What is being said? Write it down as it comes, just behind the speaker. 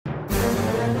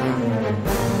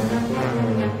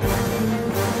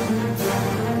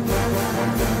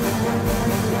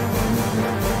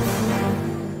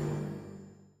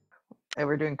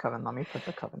we're doing Coven. Let me put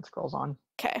the Coven scrolls on.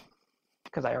 Okay.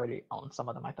 Because I already own some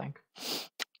of them, I think.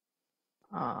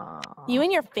 You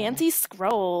and your okay. fancy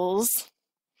scrolls.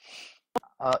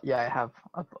 Yeah, I have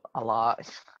a lot.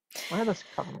 Where are the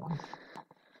Coven ones?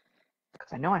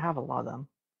 Because I know I have a lot of them.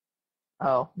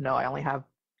 Oh, no, I only have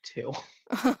 2.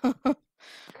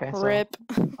 Okay, Rip.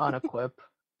 So unequip,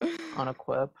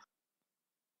 unequip,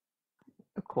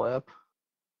 equip,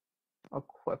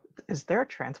 equip. Is there a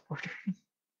transporter?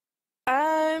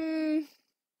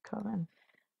 Coven.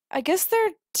 I guess there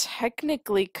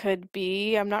technically could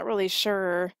be. I'm not really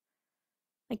sure.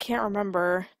 I can't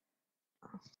remember.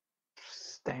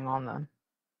 Staying on then.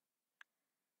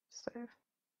 Save.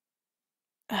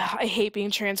 Ugh, I hate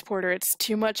being transporter. It's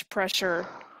too much pressure.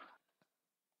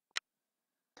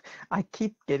 I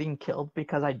keep getting killed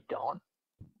because I don't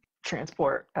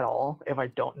transport at all if I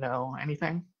don't know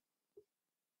anything.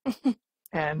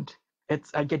 And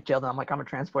I get jailed and I'm like, I'm a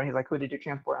transport. And he's like, who did you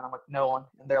transport? And I'm like, no one.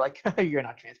 And they're like, you're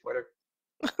not a transporter.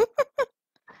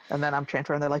 And then I'm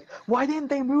transferring and they're like, why didn't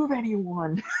they move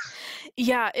anyone?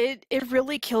 Yeah, it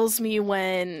really kills me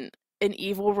when an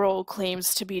evil role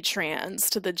claims to be trans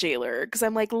to the jailer, because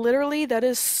I'm like, literally, that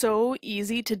is so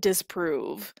easy to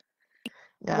disprove.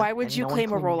 Yeah, Why would you no one claim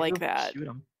a claimed role you, like that? shoot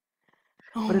him.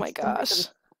 Oh But my it's still gosh.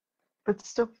 but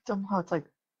still somehow it's like,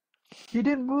 he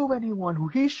didn't move anyone.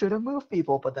 He should have moved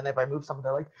people. But then if I move someone,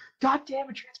 they're like, God damn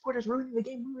it, transporter's ruining the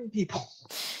game, moving people.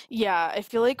 Yeah, I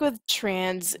feel like with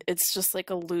trans, it's just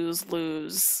like a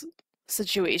lose-lose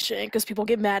situation, because people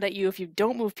get mad at you if you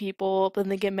don't move people, but then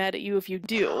they get mad at you if you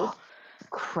do.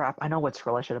 Crap, I know what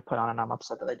scroll I should have put on, and I'm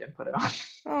upset that I didn't put it on.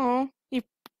 Oh,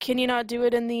 can you not do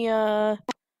it in the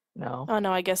No. Oh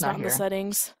no, I guess not in the here.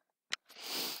 settings.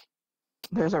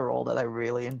 There's a role that I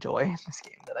really enjoy in this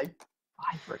game that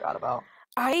I forgot about.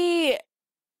 I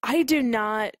do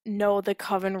not know the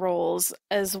Coven roles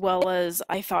as well as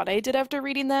I thought I did after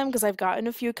reading them, because I've gotten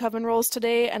a few Coven roles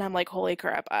today, and I'm like, holy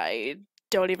crap, I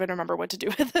don't even remember what to do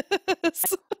with this.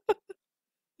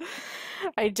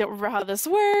 I don't remember how this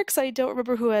works. I don't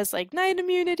remember who has like night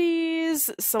immunities,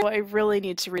 so I really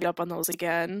need to read up on those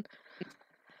again.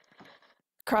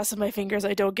 Crossing my fingers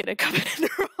I don't get a Coven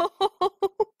role.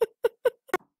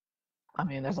 I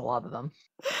mean, there's a lot of them.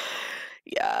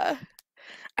 Yeah.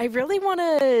 I really want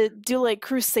to do like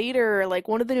Crusader, like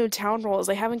one of the new town roles.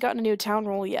 I haven't gotten a new town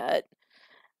role yet.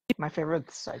 My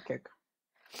favorite's Psychic.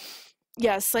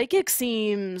 Yeah, Psychic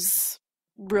seems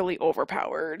really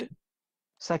overpowered.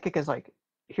 Psychic is like,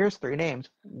 here's 3 names.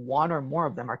 1 or more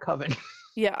of them are Coven.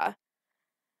 Yeah.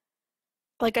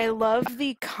 Like, I love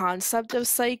the concept of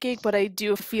Psychic, but I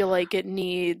do feel like it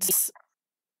needs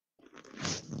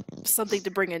something to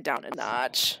bring it down a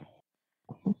notch.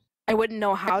 I wouldn't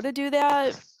know how to do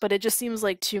that, but it just seems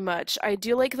like too much. I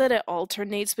do like that it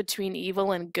alternates between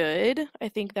evil and good. I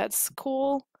think that's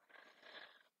cool.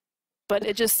 But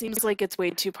it just seems like it's way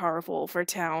too powerful for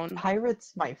town.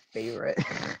 Pirate's my favorite.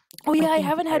 Oh yeah, I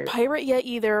haven't had Pirate yet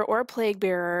either, or Plague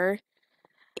Bearer.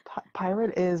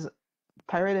 Pirate is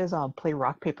play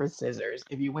rock, paper, scissors.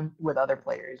 If you win with other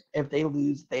players, if they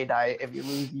lose, they die. If you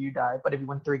lose, you die. But if you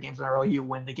win 3 games in a row, you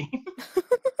win the game.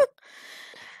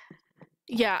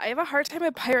 Yeah, I have a hard time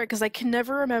at Pirate because I can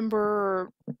never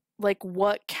remember like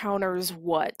what counters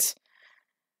what.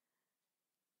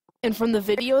 And from the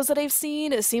videos that I've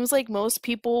seen, it seems like most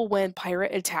people, when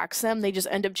Pirate attacks them, they just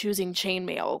end up choosing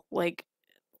chainmail. Like,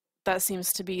 that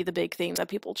seems to be the big thing that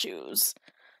people choose.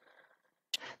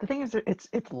 The thing is,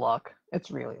 it's luck.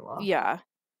 It's really luck. Yeah.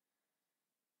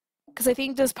 Because I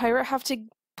think, does Pirate have to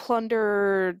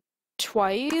plunder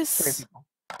twice? 3 people.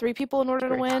 3 people in order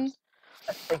to win? Times.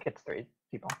 I think it's 3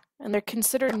 people. And they're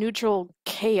considered neutral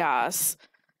chaos.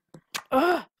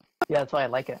 Ugh! Yeah, that's why I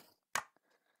like it.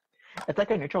 It's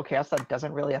like a neutral chaos that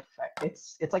doesn't really affect.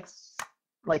 It's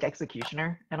like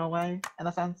Executioner in a way, in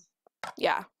a sense.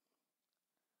 Yeah.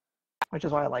 Which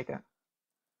is why I like it.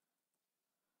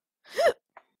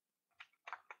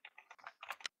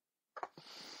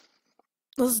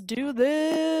 Let's do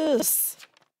this!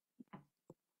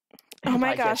 Oh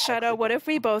my gosh, Shadow, what if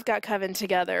we both got Coven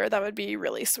together? That would be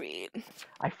really sweet.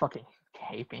 I fucking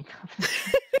hate being Coven.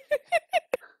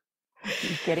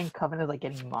 Getting Coven is like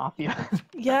getting Mafia.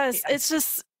 Yes,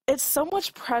 it's so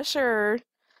much pressure.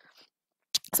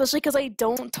 Especially because I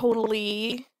don't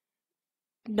totally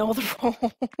know the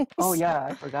roles. Oh yeah,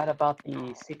 I forgot about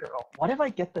the secret role. What if I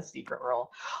get the secret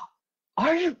role?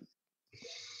 Are you...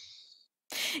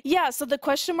 Yeah, so the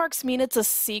question marks mean it's a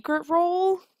secret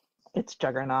role? It's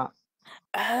Juggernaut.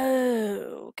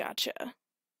 Oh, gotcha.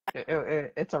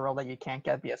 It's a role that you can't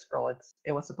get via scroll.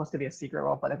 It was supposed to be a secret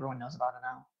role, but everyone knows about it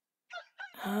now.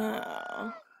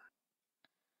 Oh.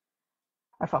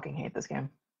 I fucking hate this game.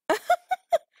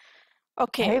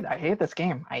 Okay, I hate this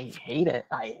game. I hate it.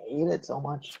 I hate it so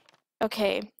much.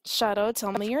 okay. Shadow,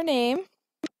 tell me your name.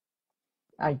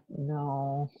 I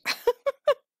know.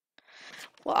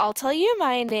 Well, I'll tell you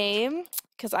my name,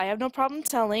 because I have no problem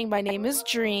telling. My name is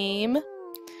Dream.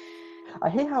 I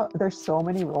hate how there's so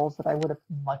many roles that I would have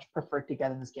much preferred to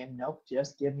get in this game. Nope,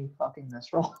 just give me fucking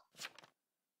this role.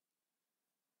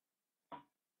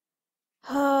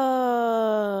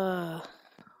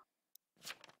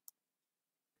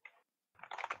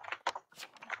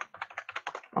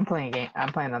 I'm playing a game.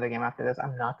 I'm playing another game after this.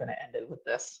 I'm not gonna end it with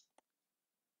this.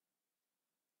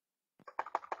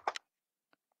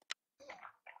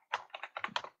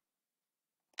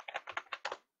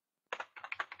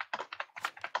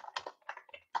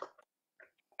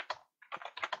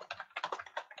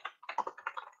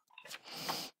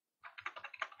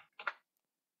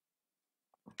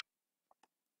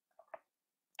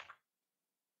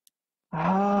 Oh,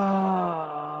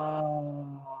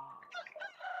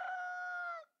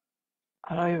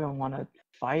 I don't even want to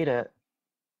fight it.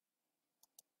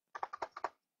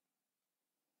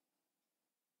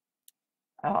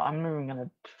 Oh, I'm not even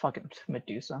gonna fucking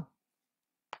Medusa.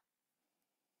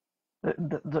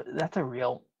 That's a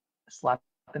real slap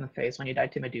in the face when you die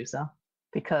to Medusa,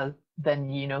 because then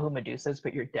you know who Medusa is,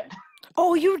 but you're dead.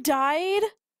 Oh, you died?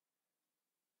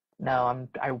 No,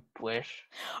 I wish.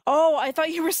 Oh, I thought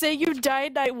you were saying you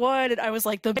died night one, and I was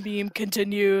like, the meme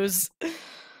continues.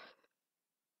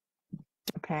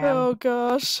 Pam, Oh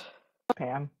gosh.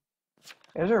 Pam.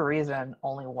 There's a reason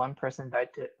only one person died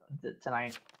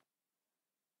tonight.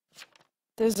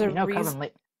 There's a reason.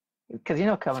 Because you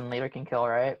know Coven leader can kill,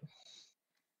 right?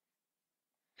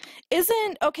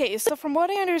 Okay, so from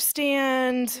what I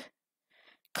understand,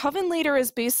 Coven Leader is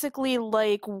basically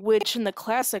like Witch in the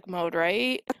classic mode,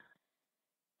 right?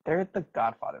 They're the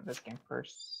godfather of this game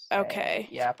first. Okay.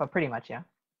 Yeah, but pretty much, yeah.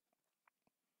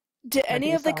 Did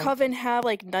any of the Coven have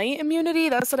like night immunity?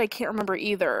 That's what I can't remember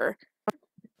either.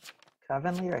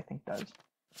 Coven leader, I think, does.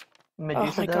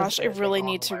 Oh my gosh, I really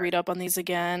need to read up on these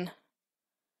again.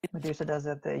 Medusa does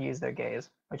it, they use their gaze,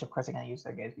 which of course they're gonna use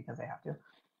their gaze because they have to.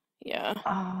 Yeah.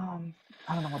 I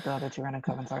don't know what the other two random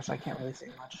covens are, so I can't really say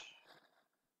much.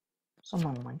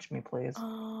 Someone lynch me, please.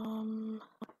 I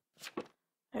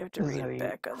have to read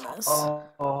back on this.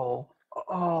 Oh.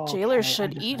 Jailer okay,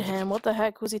 should eat him. What the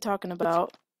heck? Who's he talking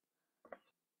about?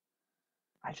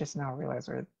 I just now realized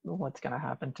what's gonna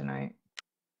happen tonight.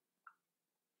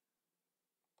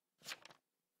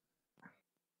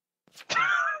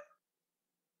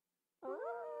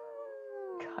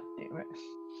 God damn it.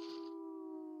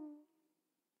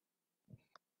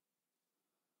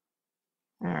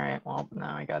 Alright, well,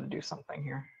 now I gotta do something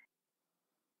here.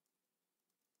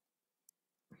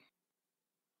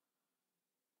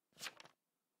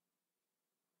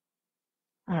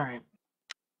 Alright.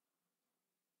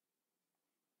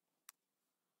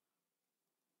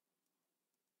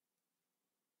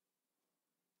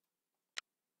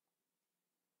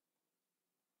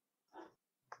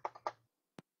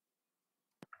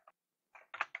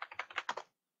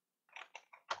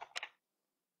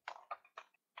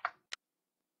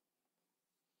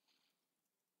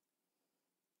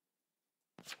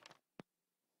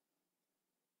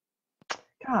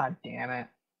 God damn it.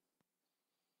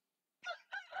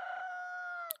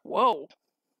 Whoa.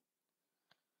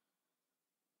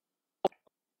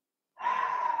 I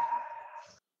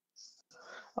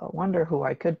wonder who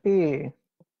I could be.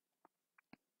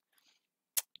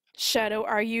 Shadow,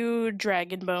 are you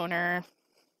Dragon Boner?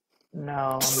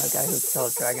 No, I'm the guy who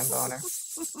killed Dragon Boner.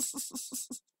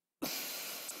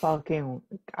 Fucking,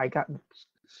 I got...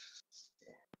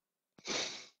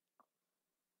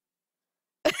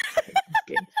 I hate this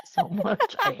game so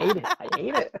much. I hate it. I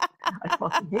hate it. I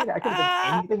fucking hate it. I could have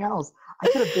been anything else. I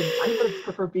would have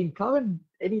preferred being Coven,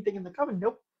 anything in the Coven.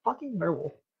 Nope, fucking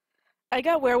werewolf. I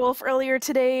got werewolf earlier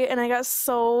today, and I got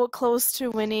so close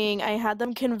to winning. I had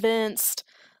them convinced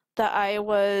that I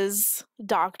was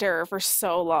doctor for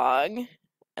so long.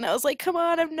 And I was like, come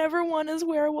on, I've never won as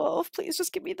werewolf. Please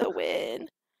just give me the win.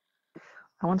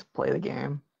 I once played a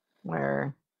game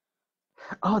where...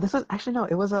 Oh, this was... Actually, no,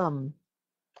 it was...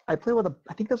 I played with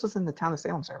I think this was in the Town of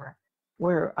Salem server,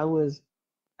 where I was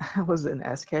an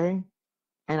SK, and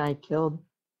I killed...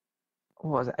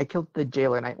 What was it? I killed the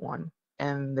jailer night one,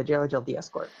 and the jailer killed the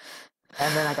escort.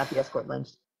 And then I got the escort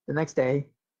lynched. The next day,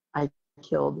 I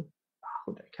killed...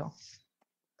 Who did I kill?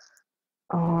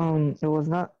 It was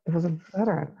a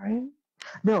veteran, right?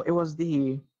 No, it was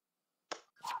the...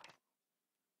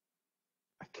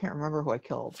 I can't remember who I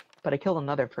killed, but I killed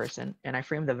another person, and I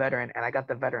framed the veteran, and I got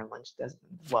the veteran lynched as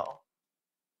well.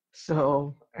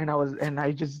 So, and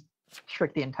I just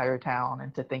tricked the entire town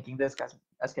into thinking this guy's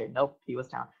SK. Nope, he was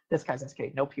town. This guy's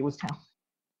SK. Nope, he was town.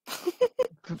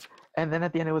 And then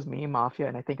at the end, it was me, Mafia,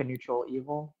 and I think a neutral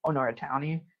evil. Oh no, a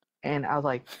townie. And I was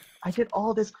like, I did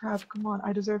all this crap. Come on,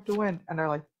 I deserve to win. And they're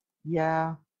like,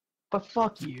 yeah, but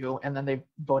fuck you. And then they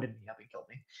voted me up and killed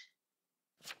me.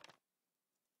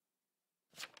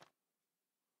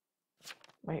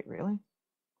 Wait, really?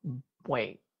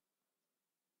 Wait.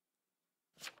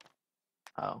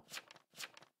 Oh.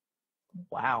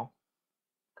 Wow.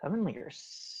 Coven Leader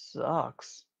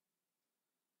sucks.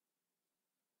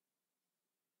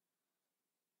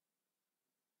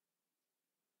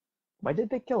 Why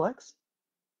did they kill X?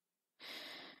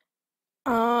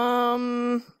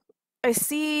 I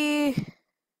see.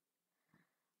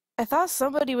 I thought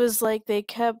somebody was like, they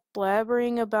kept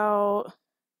blabbering about.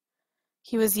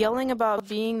 He was yelling about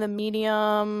being the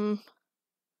medium.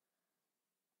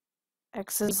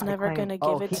 X is never gonna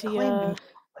give it to you.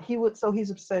 He would. So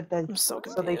he's upset that. I'm so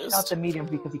confused. So they shot the medium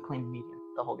because he claimed medium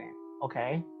the whole game.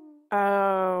 Okay.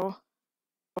 Oh.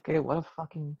 Okay. What a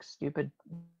fucking stupid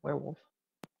werewolf.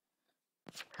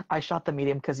 I shot the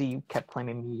medium because he kept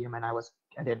claiming medium, and I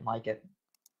didn't like it.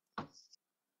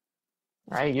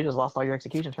 Right? You just lost all your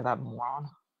executions for that moron.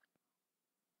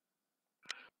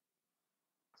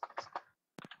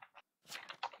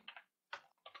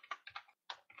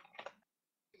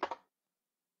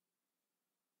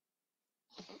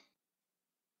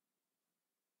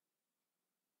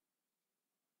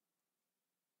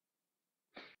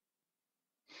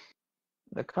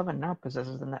 The Coven now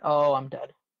possesses the net. Oh, I'm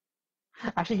dead.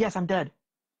 Actually, yes, I'm dead.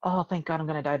 Oh, thank God I'm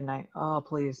gonna die tonight. Oh,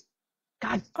 please.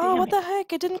 God damn Oh, what the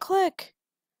heck? It didn't click.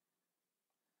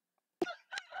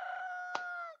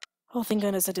 Oh, thank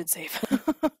goodness I did save.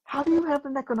 How do you have the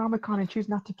Necronomicon and choose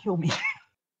not to kill me?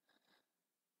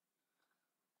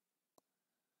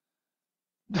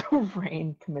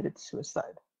 Rain committed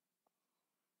suicide.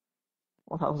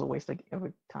 Well, that was a waste of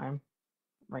time.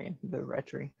 Rain, the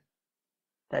retry.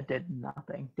 That did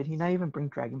nothing. Did he not even bring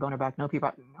Dragonboner back? Nope, he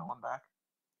brought no one back.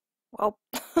 Well.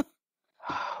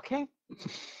 Okay.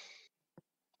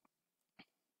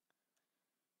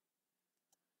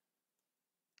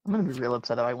 I'm gonna be real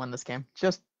upset if I win this game.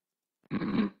 Just,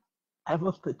 I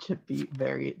will legit be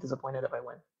very disappointed if I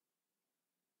win.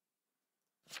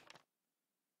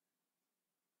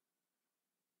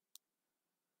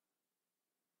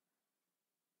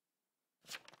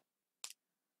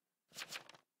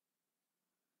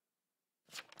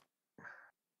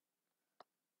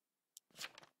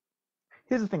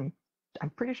 Here's the thing. I'm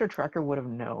pretty sure Tracker would have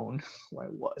known who I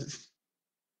was.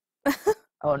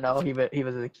 Oh no, he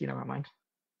was a key. Never mind.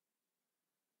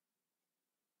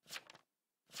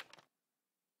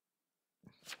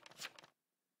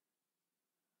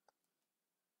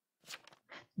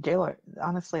 Jailer,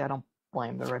 honestly, I don't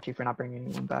blame the Reggie for not bringing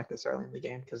anyone back this early in the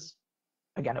game because,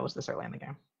 again, it was this early in the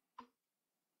game.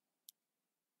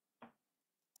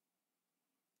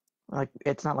 Like,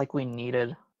 it's not like we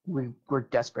were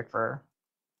desperate for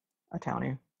a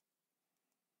townie.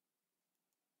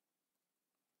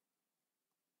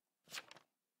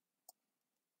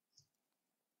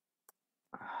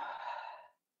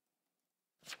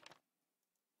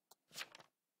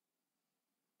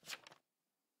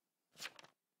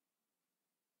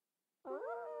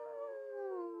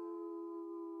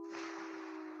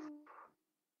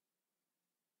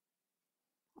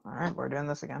 Alright, we're doing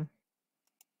this again.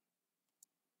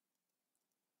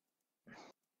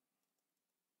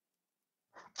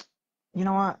 You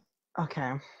know what? Okay.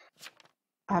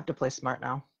 I have to play smart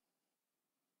now.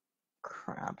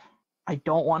 Crap. I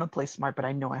don't want to play smart, but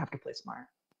I know I have to play smart.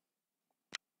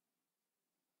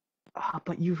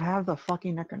 But you have the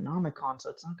fucking Necronomicon, so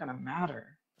it's not gonna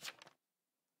matter.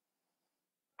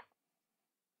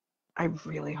 I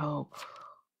really hope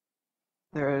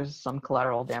there is some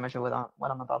collateral damage with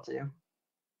what I'm about to do.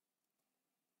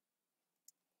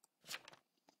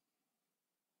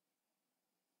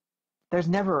 There's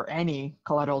never any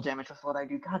collateral damage with what I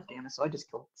do. God damn it, so I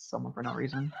just killed someone for no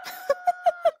reason.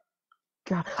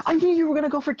 God, I knew you were gonna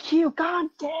go for Q. God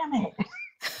damn it.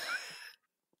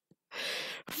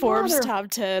 Forbes top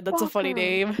 10. That's a funny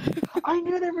name. I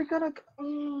knew they were gonna.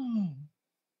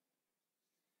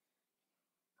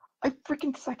 I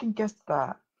freaking second guessed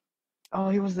that. Oh,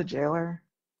 he was the jailer.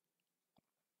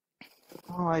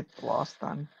 Oh, I lost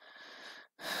then.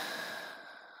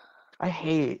 I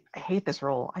hate this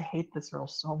role. I hate this role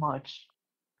so much.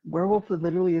 Werewolf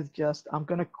literally is just, I'm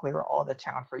gonna clear all the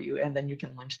town for you, and then you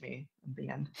can lynch me at the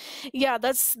end. Yeah,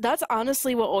 that's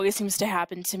honestly what always seems to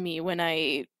happen to me when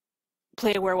I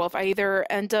play a werewolf. I either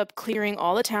end up clearing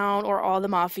all the town or all the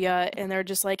mafia, and they're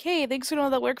just like, "Hey, thanks for doing all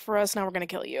that work for us. Now we're gonna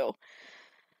kill you."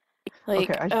 Okay,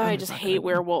 Like, I'm I just just not hate gonna.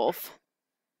 werewolf.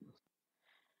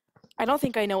 I don't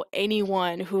think I know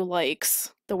anyone who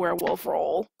likes the werewolf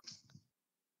role.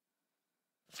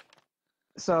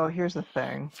 So here's the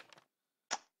thing.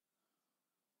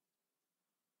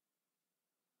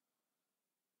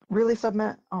 Really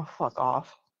submit? Oh, fuck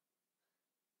off.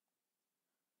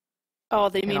 Oh,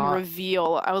 they You know mean what?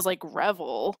 reveal. I was like,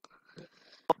 revel. No,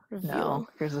 Reveal.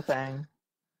 here's the thing.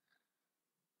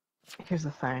 Here's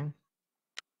the thing.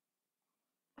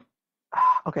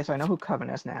 Okay, so I know who Coven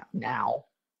is now.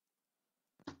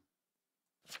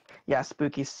 Yeah,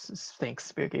 Spooky thinks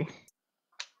Spooky.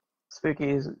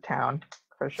 Spooky's town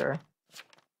for sure.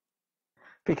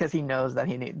 Because he knows that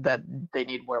they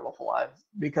need werewolf alive.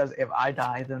 Because if I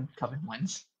die, then Coven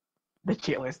wins. The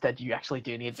jailer said you actually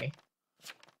do need me.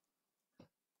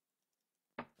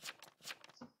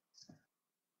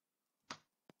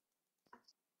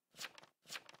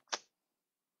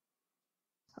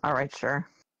 Alright, sure.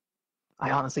 I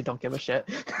honestly don't give a shit.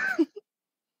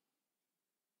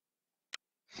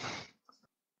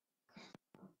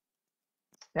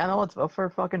 Yeah, no, let's vote for a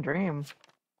fucking dream.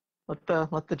 Let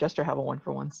the jester have a one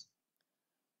for once.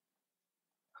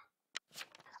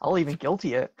 I'll even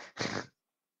guilty it.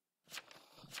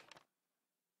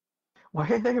 Why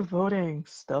are they voting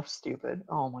stuff stupid?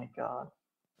 Oh my god.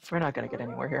 We're not gonna get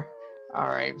anywhere here.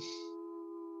 Alright.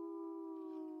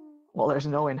 Well, there's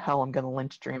no way in hell I'm gonna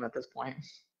lynch Dream at this point.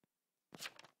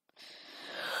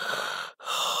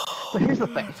 So here's the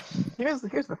thing. Here's the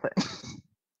thing.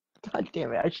 God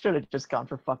damn it, I should have just gone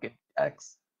for fucking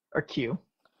X. Or Q.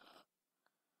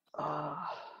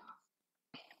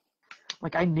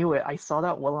 Like, I knew it. I saw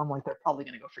that Will, I'm like, they're probably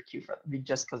gonna go for Q for me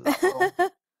just because of that Will.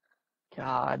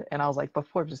 God. And I was like,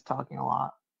 before just talking a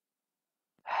lot.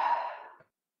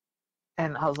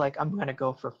 And I was like, I'm gonna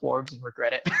go for Forbes and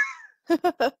regret it.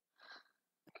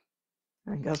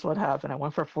 And guess what happened? I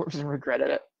went for Forbes and regretted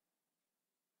it.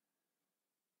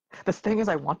 The thing is,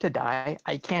 I want to die.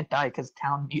 I can't die because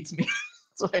town needs me.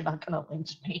 So they're not gonna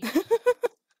lynch me.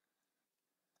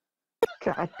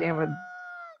 God damn it.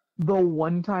 The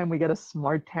one time we get a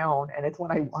smart town, and it's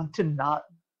when I want to not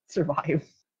survive.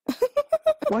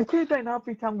 Why can't I not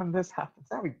be town when this happens?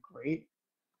 That'd be great.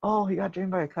 Oh, he got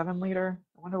drained by a Coven leader?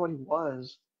 I wonder what he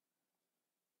was.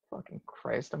 Fucking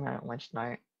Christ, I'm gonna lynch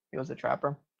tonight. He was a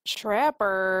trapper.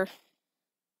 Trapper.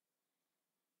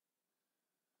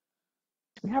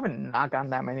 We haven't not gotten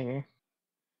that many.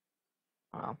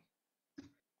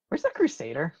 Where's the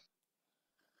Crusader?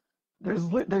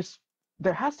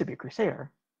 There has to be a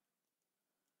Crusader.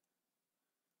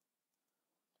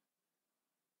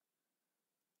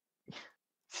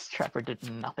 This trapper did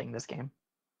nothing this game.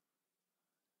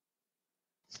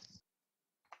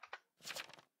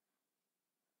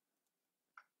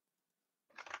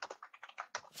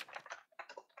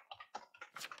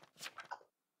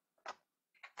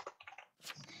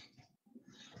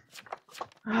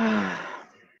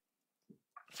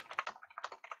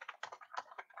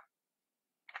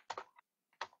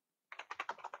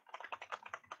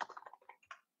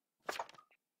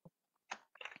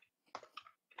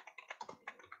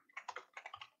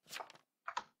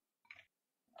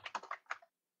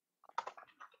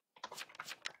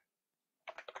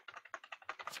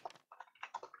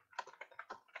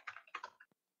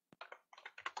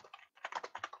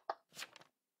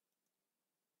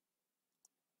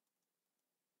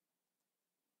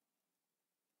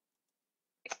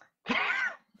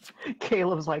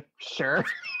 Caleb's like, sure.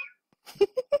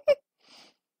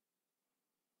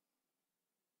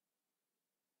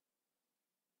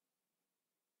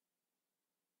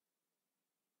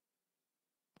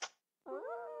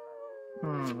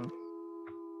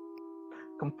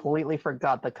 Completely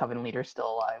forgot the Coven leader's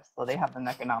still alive, so they have an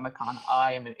Necronomicon.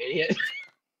 I am an idiot.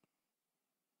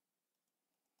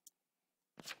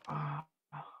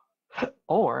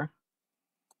 Or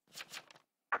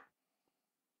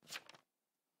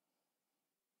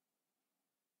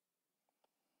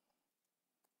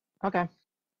okay.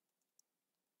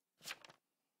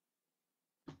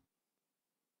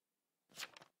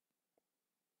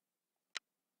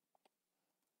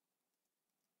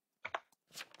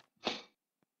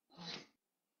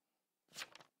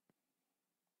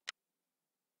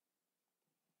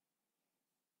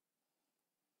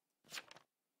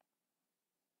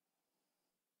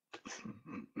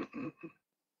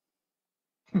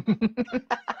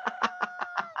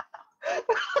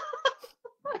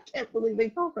 I can't believe they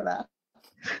fell for that.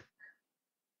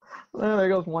 Oh, there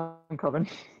goes one Coven.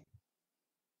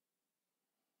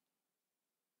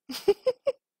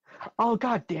 Oh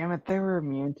god damn it, they were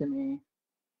immune to me.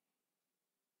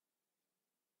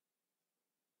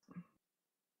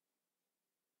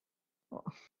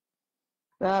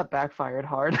 That backfired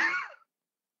hard.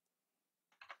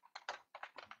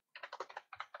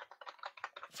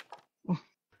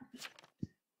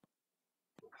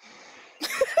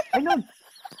 I know.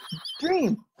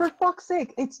 Dream, for fuck's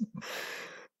sake, it's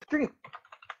Dream.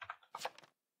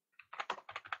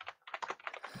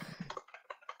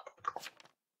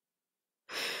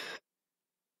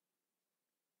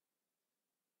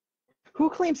 Who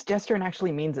claims Jester and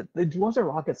actually means it? It wasn't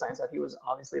rocket science that he was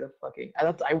obviously the fucking.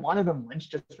 I wanted him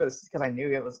lynched just for this because I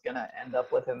knew it was gonna end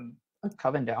up with him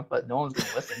Coven down, but no one's gonna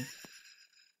listen.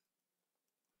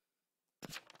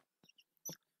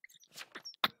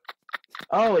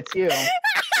 Oh, it's you.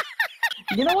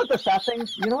 You know what the sad thing?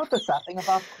 You know what the sad thing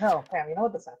about? No, Pam. You know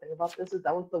what the sad thing about this is?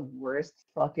 That was the worst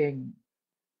fucking.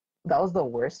 That was the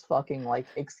worst fucking like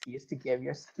excuse to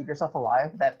keep yourself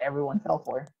alive that everyone fell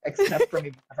for, except for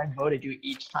me because I voted you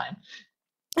each time.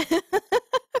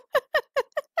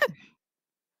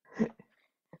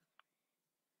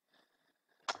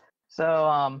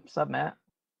 So Submit,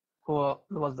 who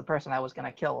was the person I was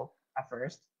gonna kill at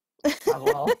first, as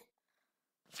well.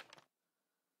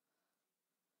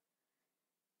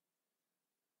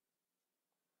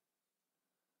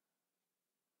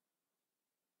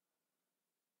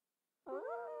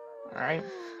 All right.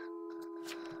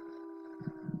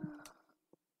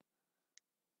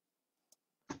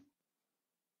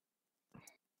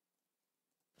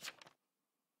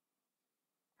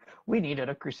 We needed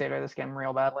a Crusader this game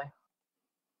real badly.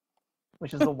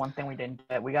 Which is the one thing we didn't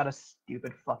get. We got a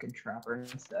stupid fucking Trapper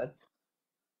instead.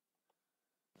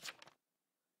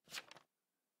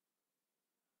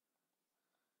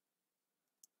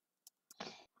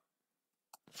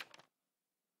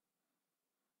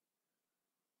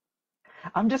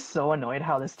 I'm just so annoyed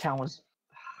how this town was...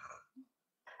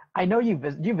 I know you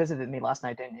visited me last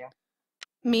night, didn't you?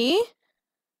 Me?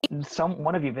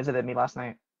 One of you visited me last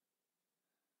night.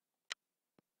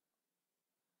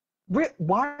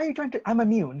 Why are you trying to... I'm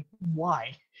immune.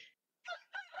 Why?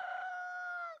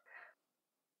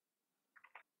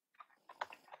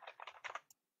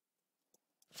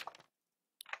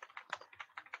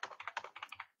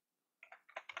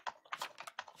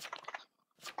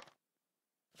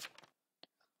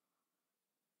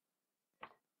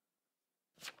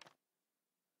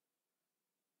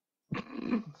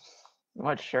 I'm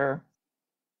not sure.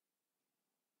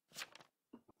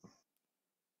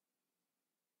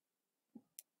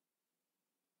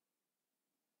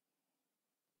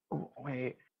 Oh,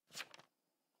 wait.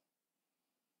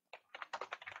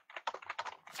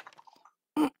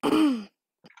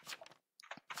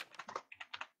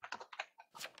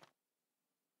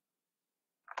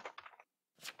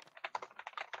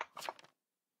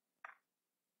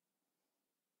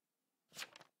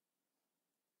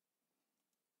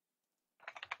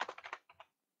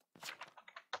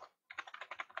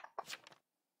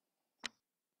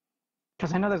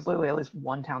 Because I know there's literally at least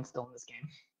one town still in this game.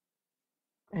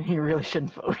 And you really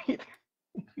shouldn't vote either.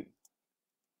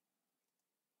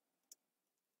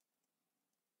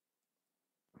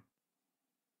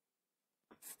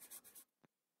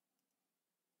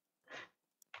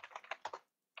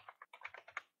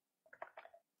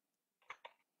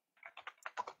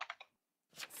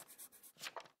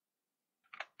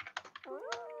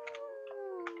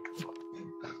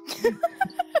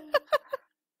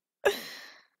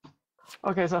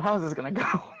 Okay, so how's this gonna go?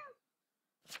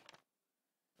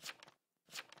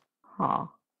 Huh.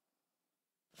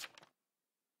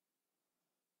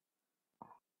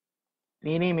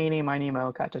 Meeny, meeny, miny,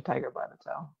 mo, catch a tiger by the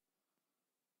tail.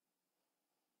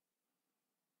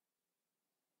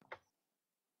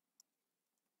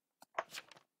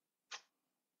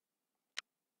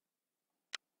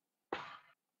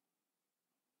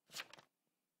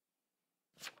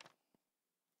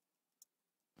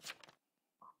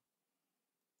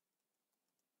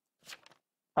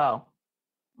 Oh.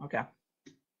 Okay.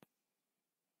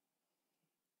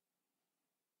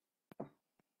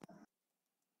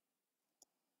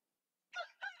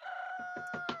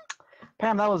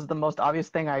 Pam, that was the most obvious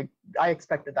thing. I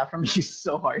expected that from you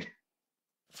so hard.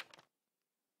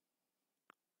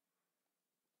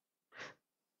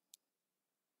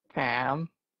 Pam.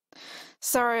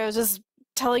 Sorry, I was just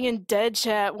telling in dead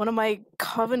chat, one of my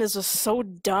Coven is just so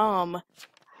dumb.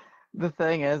 The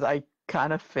thing is, I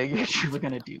kind of figured you were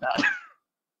gonna do that.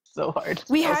 So hard.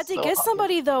 We had to get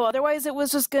somebody though, otherwise it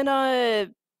was just gonna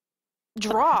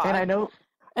draw. And I know.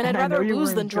 And I'd rather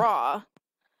lose than draw.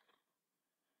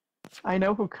 I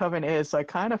know who Coven is, so I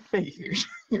kind of figured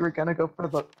you were gonna go for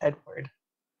the Edward.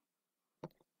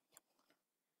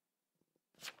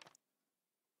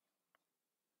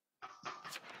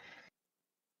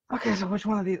 Okay, so which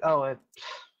one of these? Oh,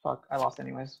 fuck, I lost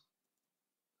anyways.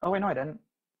 Oh wait, no, I didn't.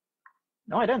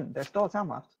 No, I didn't. There's still a town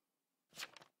left.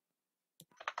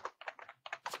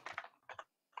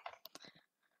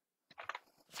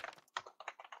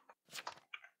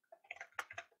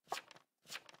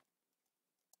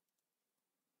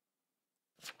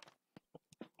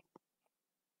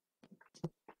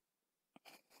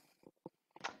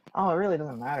 Oh, it really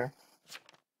doesn't matter.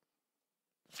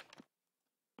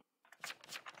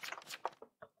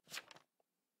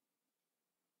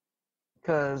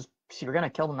 Because you're gonna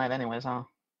kill the knight anyways, huh?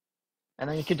 And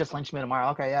then you could just lynch me tomorrow.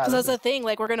 Okay, yeah. Because that's the thing,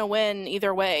 like, we're gonna win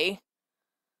either way.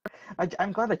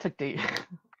 I'm glad I took D.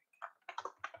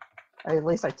 At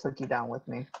least I took you down with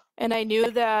me. And I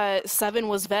knew that 7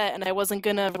 was vet, and I wasn't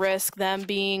gonna risk them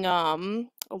being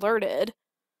alerted.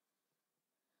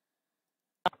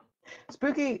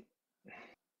 Spooky.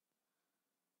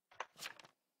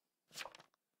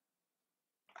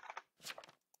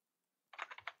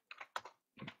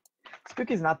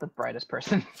 Spooky's not the brightest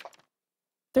person.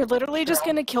 They're literally just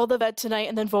gonna kill the vet tonight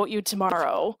and then vote you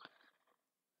tomorrow.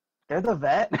 They're the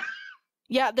vet?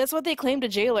 Yeah, that's what they claimed to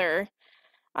Jailer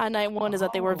on night 1, is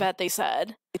that they were vet, they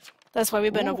said. That's why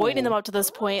we've been avoiding them up to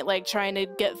this point, like, trying to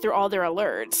get through all their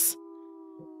alerts.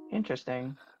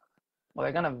 Interesting. Well,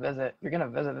 they're gonna visit. You're gonna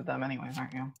visit them anyway,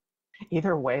 aren't you?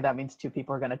 Either way, that means 2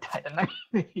 people are gonna die tonight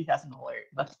if he has an alert.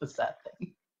 That's the sad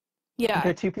thing. Yeah.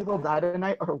 Either 2 people died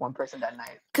tonight or 1 person died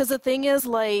tonight. Because the thing is,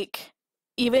 like,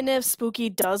 even if Spooky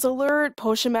does alert,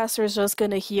 Potion Master is just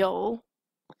gonna heal.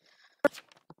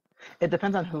 It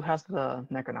depends on who has the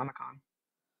Necronomicon.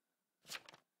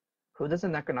 Who does the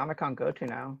Necronomicon go to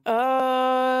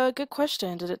now? Good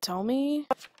question. Did it tell me,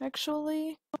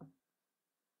 actually?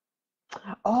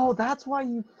 Oh, that's why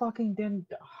you fucking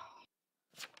didn't...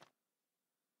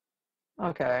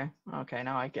 Okay,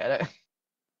 now I get it.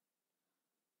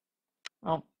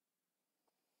 Oh.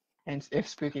 And if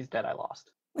Spooky's dead, I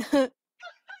lost.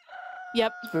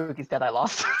 Yep. Spooky's dead, I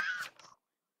lost.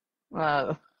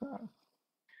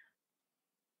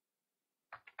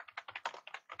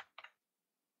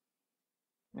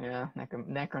 Yeah,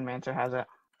 Necromancer has it.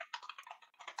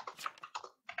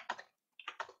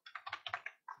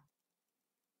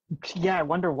 Yeah, I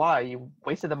wonder why. You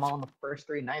wasted them all in the first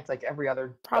 3 nights like every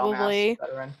other Probably.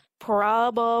 veteran.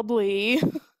 Probably.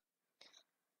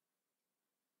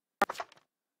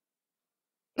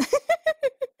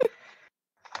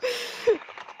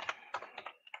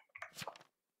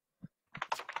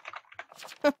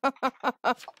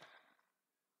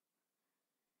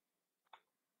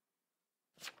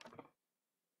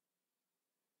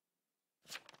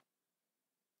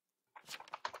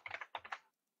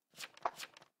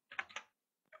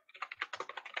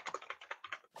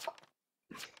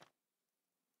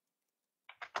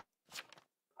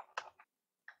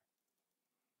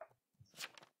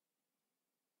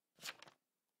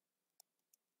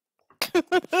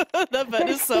 That vet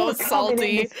is so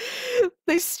salty.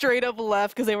 They straight up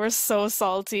left because they were so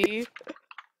salty.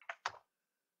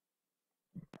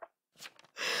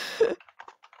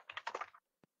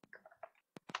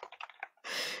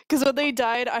 Because when they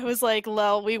died, I was like,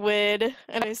 lol, we win.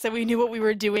 And I said we knew what we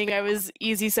were doing. I was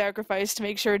easy sacrifice to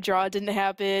make sure draw didn't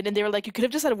happen. And they were like, you could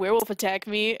have just had a werewolf attack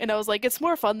me. And I was like, it's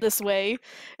more fun this way.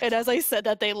 And as I said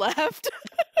that, they left.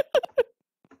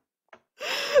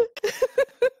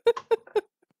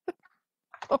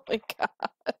 Oh my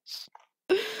gosh.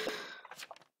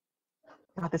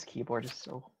 God, this keyboard is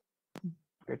so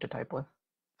weird to type with.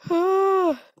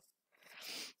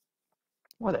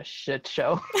 What a shit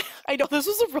show. I know, this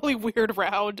was a really weird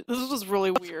round. This was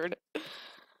really weird.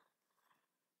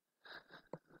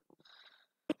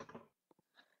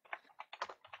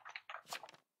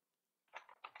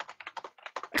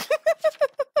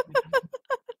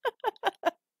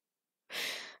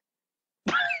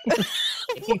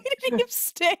 Why did he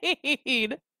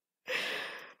abstain?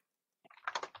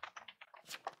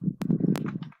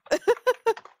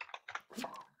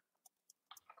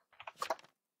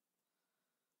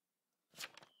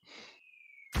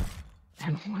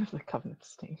 And one of the Covenant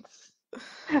stinks.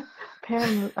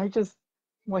 Pam, I just,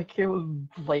 like, it was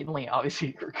blatantly obvious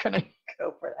you were gonna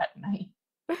go for that night.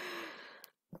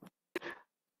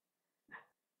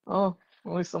 Oh,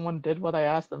 at least someone did what I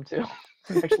asked them to.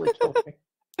 They actually killed me.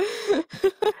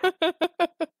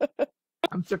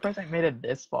 I'm surprised I made it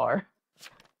this far.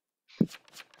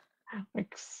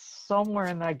 Like, somewhere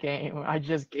in that game, I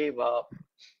just gave up.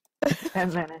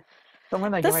 And then somewhere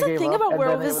in that game, I gave up. That's the thing about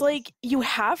Werewolf is, like, you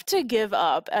have to give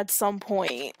up at some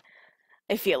point,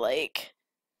 I feel like.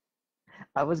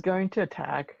 I was going to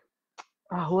attack.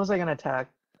 Oh, who was I going to attack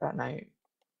that night?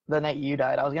 the night you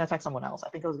died, I was gonna attack someone else. I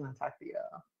think I was gonna attack the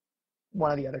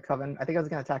one of the other coven. I think I was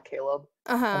gonna attack Caleb.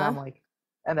 And I'm Uh-huh. like,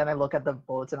 and then I look at the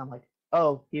votes and I'm like,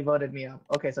 oh, he voted me up.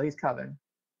 Okay, so he's coven.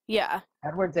 Yeah.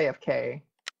 Edward's AFK.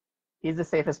 He's the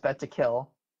safest bet to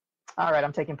kill. All right,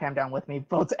 I'm taking Pam down with me.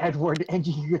 Votes Edward, and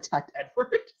you attacked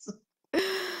Edward.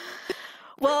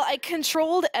 Well, I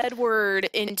controlled Edward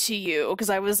into you because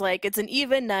I was like, it's an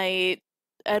even night.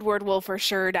 Edward will for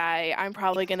sure die. I'm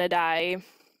probably gonna die.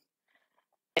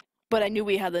 But I knew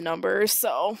we had the numbers,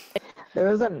 so. There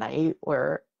was a night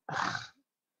where,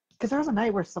 because there was a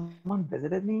night where someone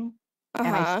visited me, and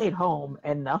I Uh-huh. stayed home,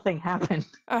 and nothing happened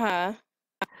Uh-huh.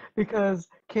 because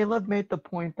Caleb made the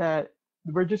point that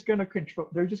we're just gonna control.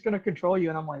 They're just gonna control you,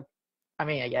 and I'm like, I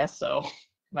mean, I guess so.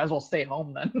 Might as well stay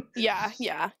home then. Yeah,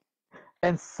 yeah.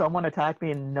 And someone attacked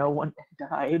me, and no one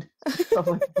died. So I was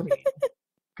like, wait,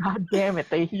 God damn it,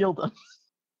 they healed him.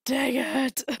 Dang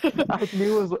it. I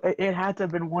knew it had to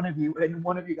have been one of you, and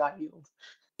one of you got healed.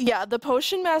 Yeah, the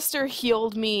potion master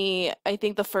healed me, I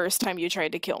think, the first time you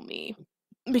tried to kill me.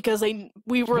 Because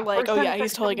we were The like, first oh time yeah, you tried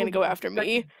he's to totally kill gonna go me, after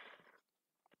me.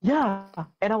 yeah.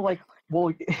 And I'm like,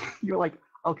 well, you're like,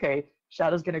 okay,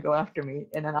 Shadow's gonna go after me.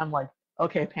 And then I'm like,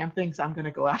 okay, Pam thinks I'm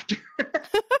gonna go after her.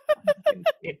 I'm just gonna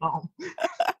stay home.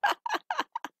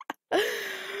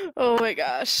 Oh my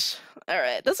gosh.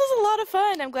 Alright, this was a lot of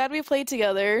fun. I'm glad we played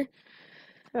together.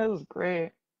 That was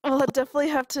great. We'll definitely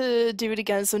have to do it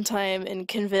again sometime and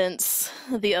convince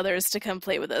the others to come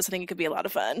play with us. I think it could be a lot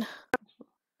of fun.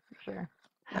 For sure.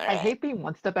 I Alright. hate being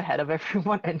one step ahead of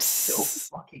everyone and still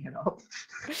fucking it up.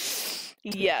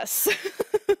 Yes.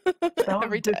 That was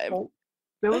Every this time.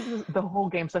 the whole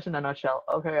game such in a nutshell.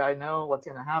 Okay, I know what's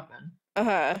gonna happen,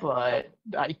 Uh-huh. but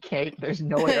I can't. There's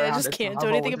no way I around just it. can't do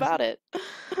anything about it.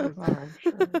 Alright,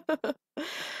 sure.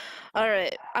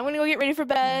 Alright, I'm gonna go get ready for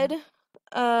bed.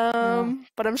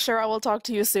 But I'm sure I will talk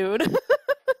to you soon.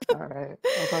 Alright,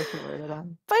 I'll talk to you later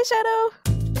then. Bye,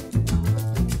 Shadow!